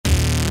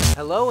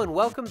Hello and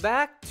welcome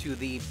back to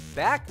the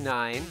back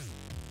nine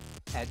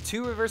at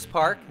Two Rivers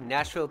Park,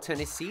 Nashville,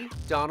 Tennessee,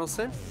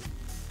 Donaldson.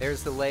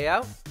 There's the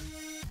layout.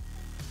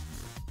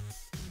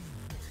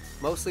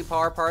 Mostly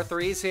par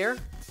 3s here.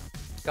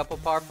 A couple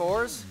par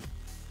 4s.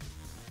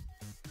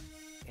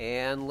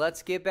 And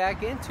let's get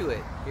back into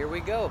it. Here we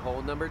go,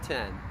 hole number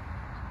 10.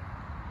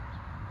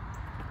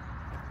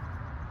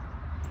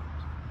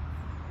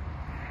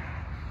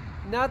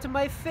 Not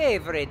my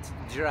favorite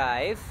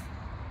drive,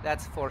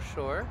 that's for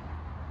sure.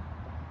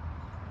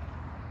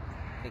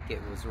 I think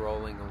it was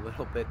rolling a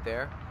little bit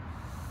there.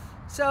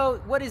 So,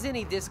 what does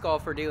any disc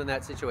golfer do in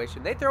that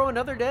situation? They throw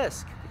another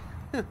disc.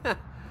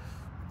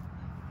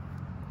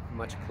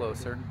 Much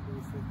closer.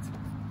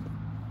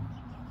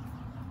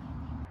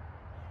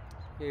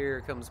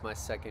 Here comes my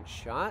second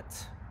shot.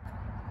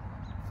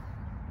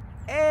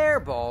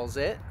 Airballs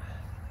it.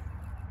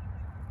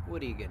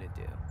 What are you gonna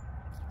do?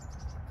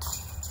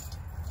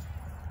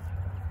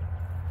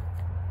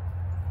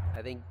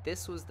 I think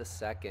this was the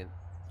second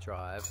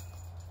drive.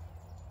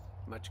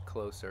 Much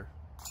closer.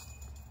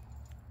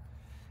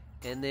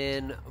 And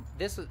then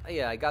this is,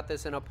 yeah, I got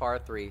this in a par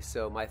 3.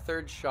 So my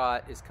third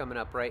shot is coming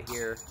up right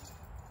here.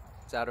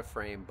 It's out of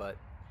frame, but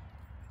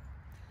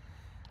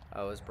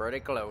I was pretty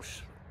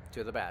close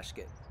to the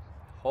basket.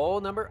 Hole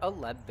number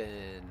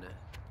 11.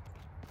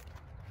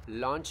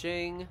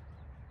 Launching.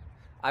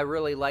 I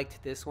really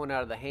liked this one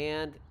out of the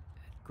hand.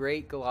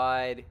 Great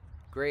glide,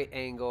 great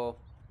angle,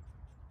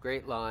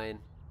 great line.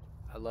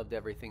 I loved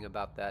everything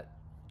about that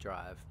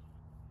drive.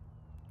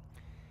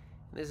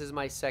 This is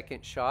my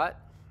second shot.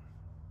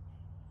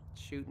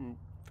 Shooting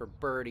for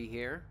birdie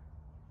here.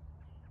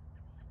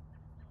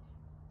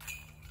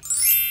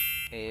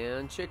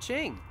 And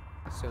cha-ching.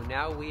 So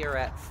now we are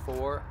at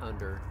 4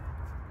 under.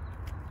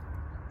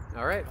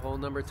 All right, hole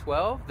number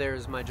 12.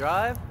 There's my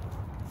drive.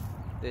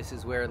 This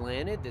is where it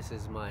landed. This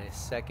is my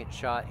second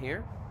shot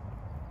here.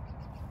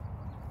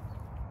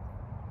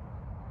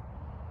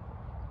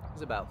 It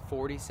was about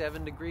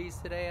 47 degrees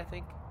today, I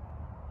think.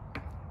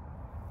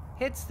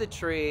 Hits the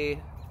tree.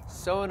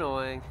 So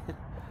annoying.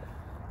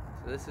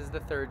 So this is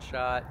the third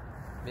shot.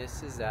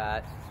 Misses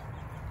that.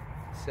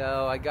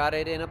 So I got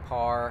it in a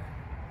par.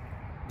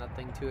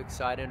 Nothing too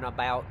exciting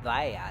about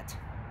that.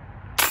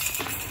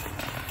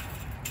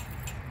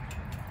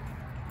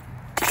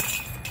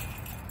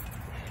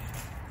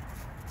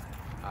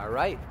 All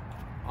right,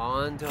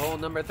 on to hole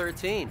number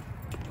 13.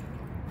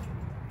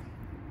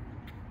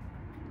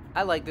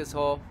 I like this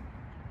hole.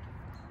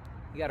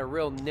 You got a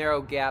real narrow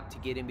gap to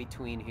get in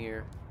between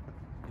here,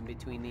 in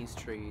between these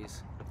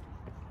trees.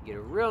 You get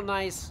a real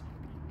nice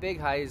big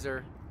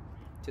hyzer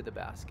to the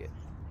basket.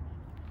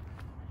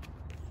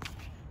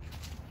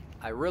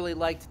 I really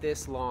liked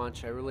this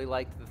launch. I really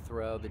liked the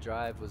throw. The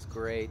drive was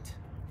great.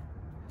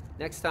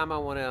 Next time I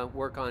want to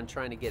work on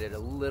trying to get it a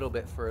little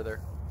bit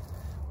further,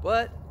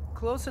 but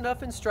close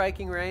enough in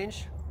striking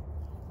range.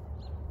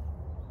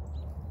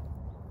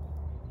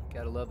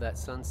 Gotta love that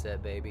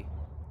sunset, baby.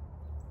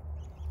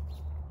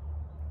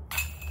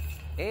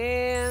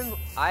 And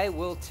I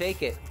will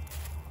take it.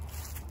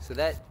 So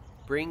that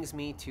brings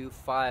me to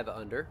 5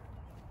 under.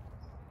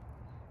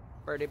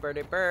 Birdie,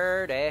 birdie,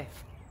 birdie.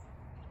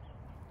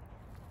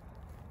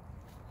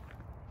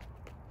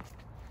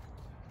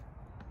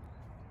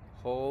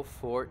 Hole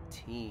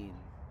 14.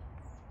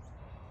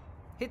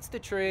 Hits the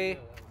tree,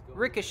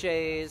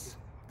 ricochets.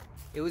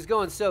 It was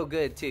going so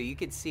good too. You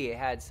could see it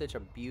had such a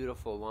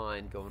beautiful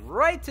line going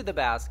right to the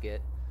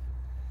basket.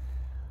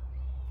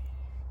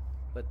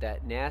 But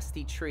that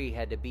nasty tree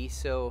had to be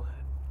so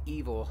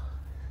evil.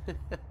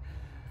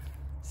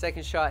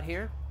 Second shot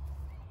here.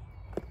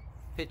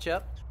 Pitch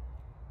up.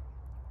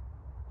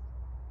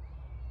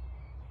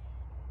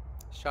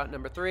 Shot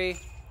number 3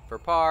 for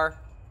par.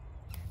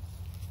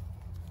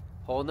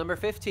 Hole number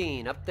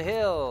 15, up the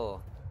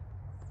hill.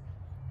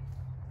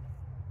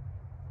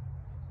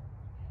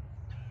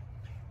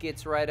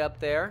 Gets right up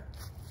there.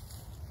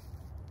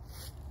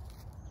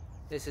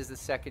 This is the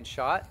second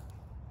shot.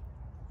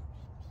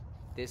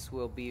 This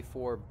will be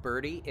for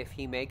birdie if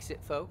he makes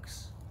it,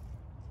 folks.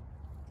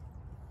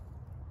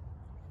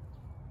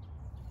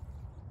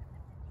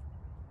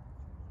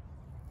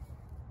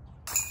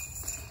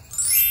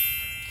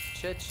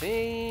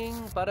 Cha-ching,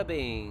 bada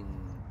bing.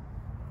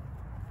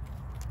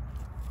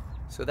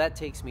 So that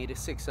takes me to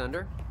 6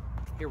 under.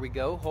 Here we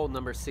go, hole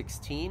number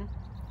 16.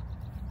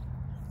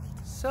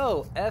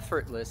 So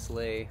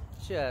effortlessly,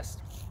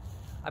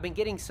 I've been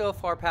getting so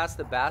far past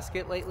the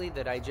basket lately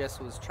that I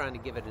just was trying to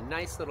give it a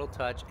nice little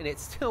touch, and it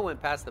still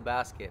went past the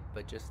basket,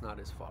 but just not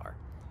as far.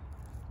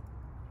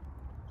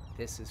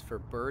 This is for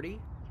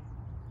birdie.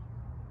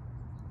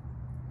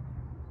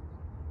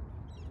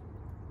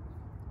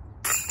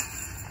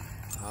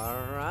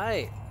 All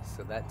right,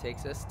 so that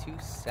takes us to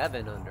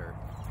 7 under.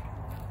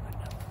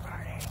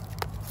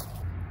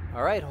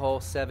 All right, hole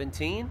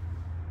 17.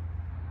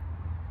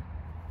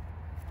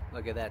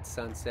 Look at that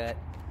sunset.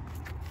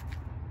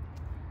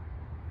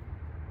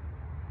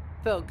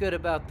 Felt good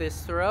about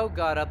this throw,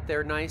 got up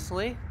there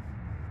nicely.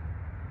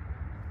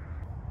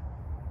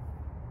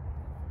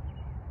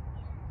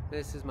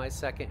 This is my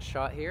second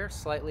shot here.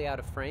 Slightly out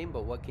of frame,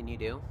 but what can you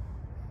do?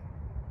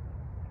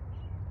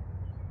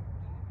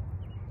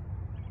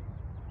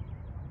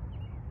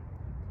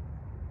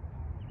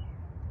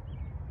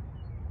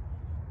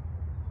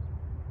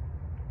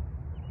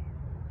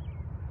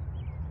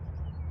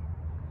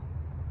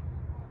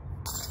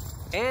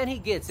 And he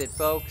gets it,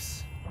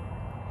 folks.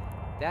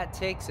 That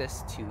takes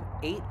us to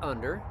 8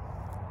 under.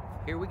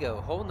 Here we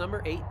go, hole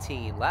number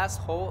 18. Last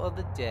hole of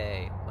the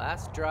day.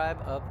 Last drive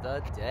of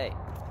the day.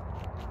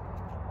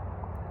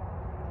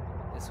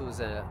 This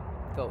was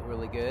felt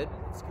really good.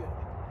 It's good.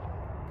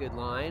 Good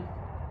line.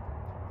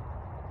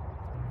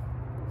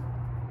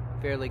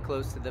 Fairly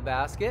close to the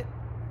basket.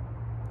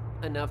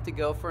 Enough to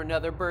go for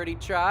another birdie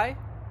try.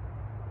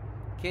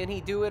 Can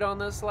he do it on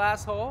this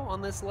last hole,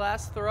 on this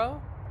last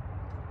throw?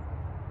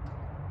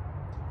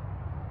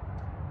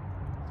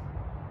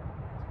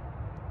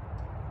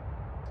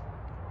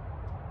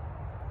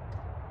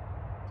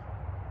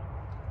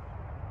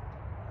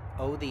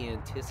 Oh, the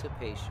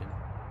anticipation.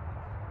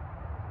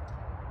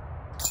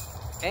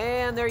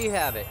 And there you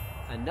have it.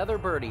 Another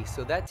birdie.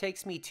 So that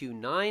takes me to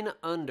 9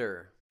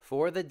 under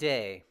for the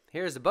day.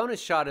 Here's the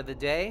bonus shot of the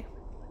day.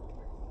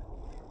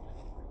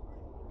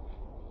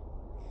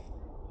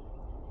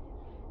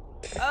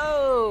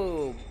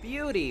 Oh,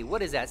 beauty.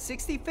 What is that,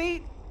 60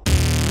 feet?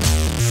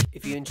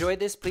 If you enjoyed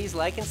this, please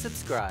like and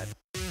subscribe.